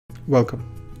Welcome.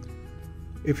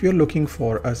 If you're looking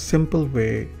for a simple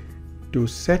way to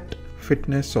set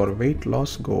fitness or weight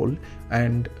loss goal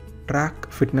and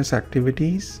track fitness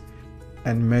activities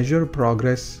and measure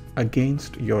progress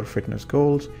against your fitness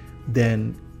goals,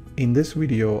 then in this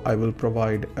video I will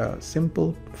provide a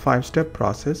simple 5-step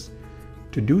process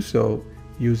to do so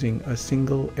using a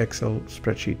single Excel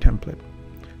spreadsheet template.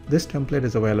 This template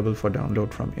is available for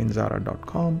download from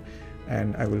Indzara.com,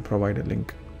 and I will provide a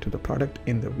link to the product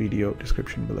in the video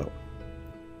description below.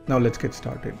 Now let's get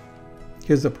started.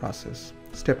 Here's the process.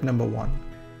 Step number 1.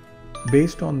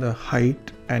 Based on the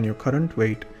height and your current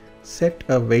weight, set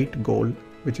a weight goal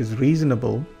which is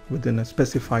reasonable within a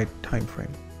specified time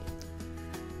frame.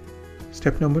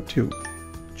 Step number 2.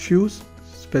 Choose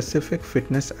specific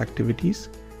fitness activities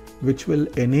which will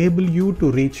enable you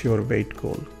to reach your weight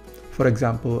goal. For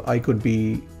example, I could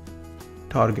be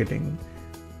targeting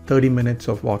 30 minutes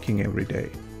of walking every day,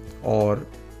 or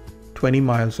 20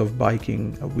 miles of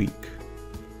biking a week.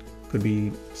 Could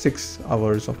be 6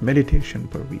 hours of meditation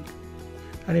per week.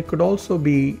 And it could also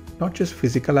be not just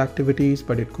physical activities,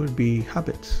 but it could be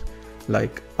habits.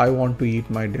 Like, I want to eat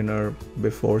my dinner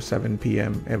before 7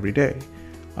 p.m. every day.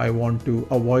 I want to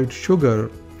avoid sugar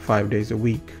 5 days a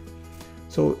week.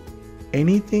 So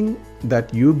anything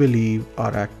that you believe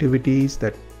are activities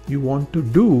that you want to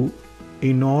do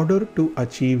in order to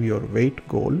achieve your weight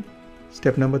goal.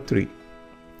 Step number 3,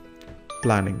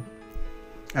 planning.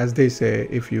 As they say,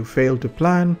 if you fail to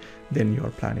plan, then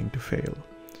you're planning to fail.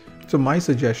 So my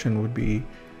suggestion would be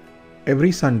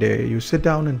every Sunday you sit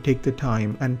down and take the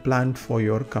time and plan for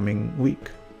your coming week.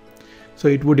 So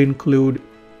it would include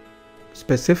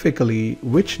specifically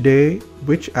which day,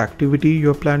 which activity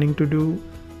you're planning to do,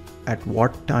 at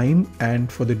what time,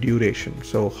 and for the duration.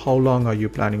 So how long are you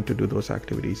planning to do those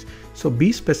activities? So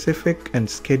be specific and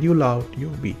schedule out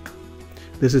your week.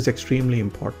 This is extremely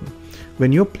important.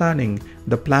 When you're planning,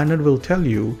 the planner will tell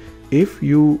you, if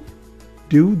you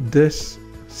do this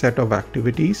set of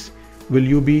activities, will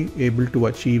you be able to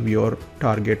achieve your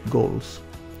target goals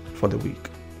for the week?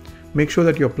 Make sure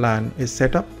that your plan is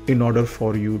set up in order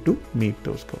for you to meet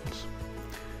those goals.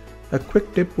 A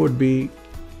quick tip would be,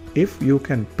 if you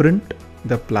can print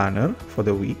the planner for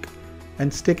the week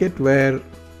and stick it where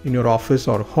in your office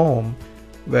or home,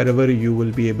 wherever you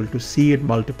will be able to see it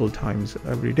multiple times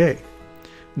every day.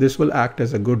 This will act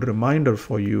as a good reminder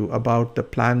for you about the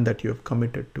plan that you have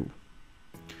committed to.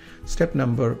 Step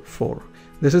number 4.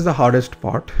 This is the hardest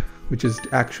part, which is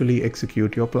to actually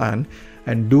execute your plan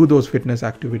and do those fitness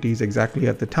activities exactly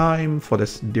at the time for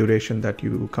this duration that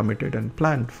you committed and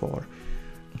planned for.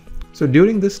 So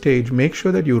during this stage, make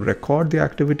sure that you record the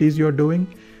activities you're doing,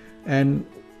 and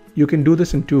you can do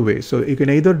this in 2 ways. So you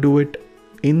can either do it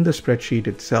in the spreadsheet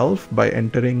itself by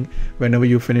entering whenever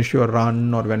you finish your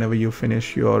run or whenever you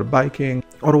finish your biking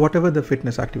or whatever the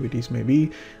fitness activities may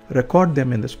be, record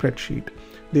them in the spreadsheet.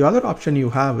 The other option you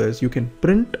have is you can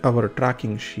print our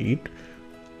tracking sheet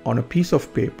on a piece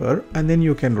of paper, and then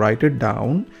you can write it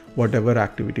down, whatever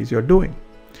activities you're doing.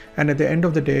 And at the end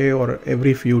of the day or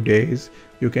every few days,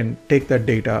 you can take that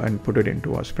data and put it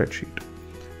into our spreadsheet.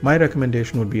 My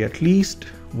recommendation would be at least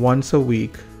once a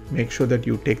week, make sure that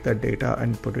you take that data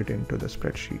and put it into the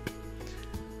spreadsheet.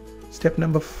 Step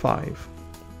number 5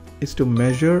 is to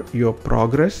measure your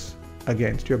progress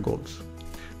against your goals.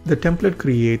 The template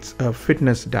creates a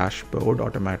fitness dashboard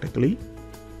automatically,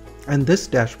 and this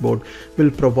dashboard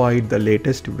will provide the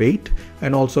latest weight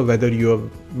and also whether you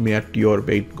have met your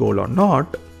weight goal or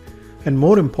not. And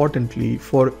more importantly,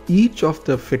 for each of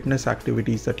the fitness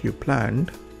activities that you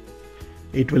planned,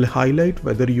 it will highlight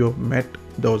whether you have met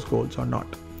those goals or not.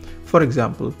 For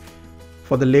example,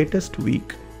 for the latest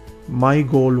week, my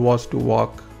goal was to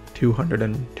walk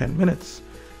 210 minutes,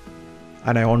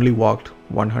 and I only walked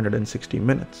 160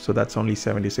 minutes. So that's only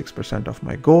 76% of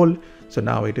my goal. So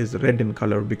now it is red in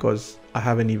color because I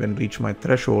haven't even reached my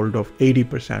threshold of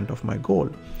 80% of my goal.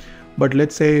 But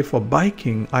let's say for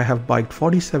biking, I have biked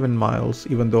 47 miles,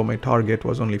 even though my target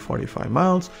was only 45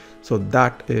 miles. So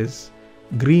that is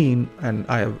green and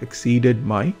I have exceeded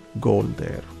my goal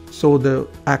there. So the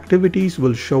activities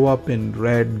will show up in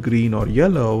red, green, or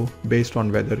yellow based on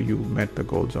whether you met the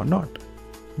goals or not.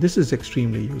 This is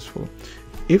extremely useful.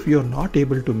 If you're not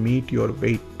able to meet your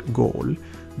weight goal,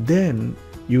 then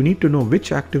you need to know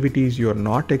which activities you're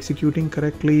not executing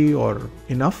correctly or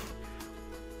enough.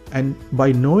 And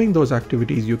by knowing those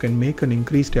activities, you can make an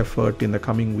increased effort in the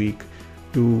coming week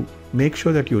to make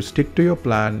sure that you stick to your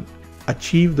plan,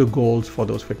 achieve the goals for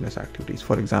those fitness activities.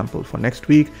 For example, for next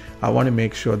week, I want to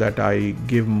make sure that I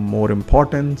give more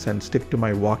importance and stick to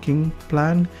my walking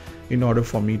plan in order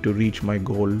for me to reach my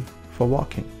goal for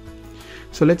walking.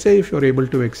 So let's say if you're able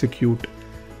to execute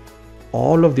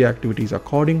all of the activities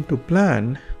according to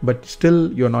plan, but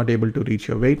still you're not able to reach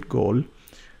your weight goal,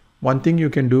 one thing you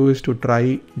can do is to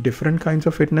try different kinds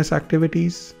of fitness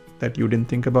activities that you didn't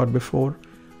think about before,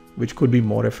 which could be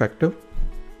more effective.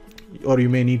 Or you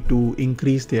may need to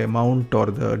increase the amount or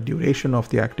the duration of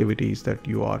the activities that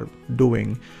you are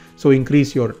doing. So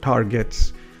increase your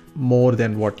targets more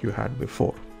than what you had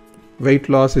before. Weight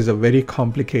loss is a very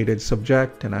complicated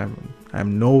subject, and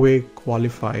I'm no way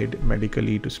qualified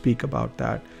medically to speak about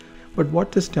that. But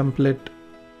what this template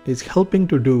is helping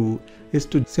to do is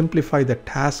to simplify the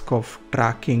task of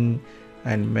tracking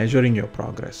and measuring your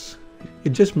progress.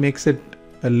 It just makes it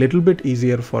a little bit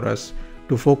easier for us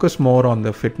to focus more on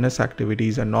the fitness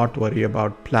activities and not worry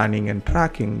about planning and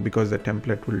tracking, because the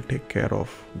template will take care of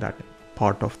that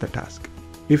part of the task.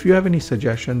 If you have any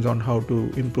suggestions on how to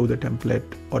improve the template,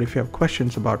 or if you have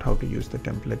questions about how to use the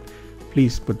template,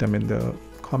 please put them in the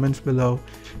comments below.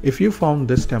 If you found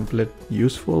this template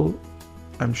useful,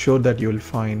 I'm sure that you'll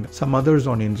find some others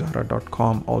on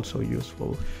Indzara.com also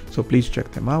useful. So please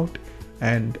check them out.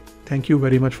 And thank you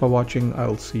very much for watching.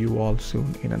 I'll see you all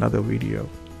soon in another video.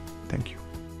 Thank you.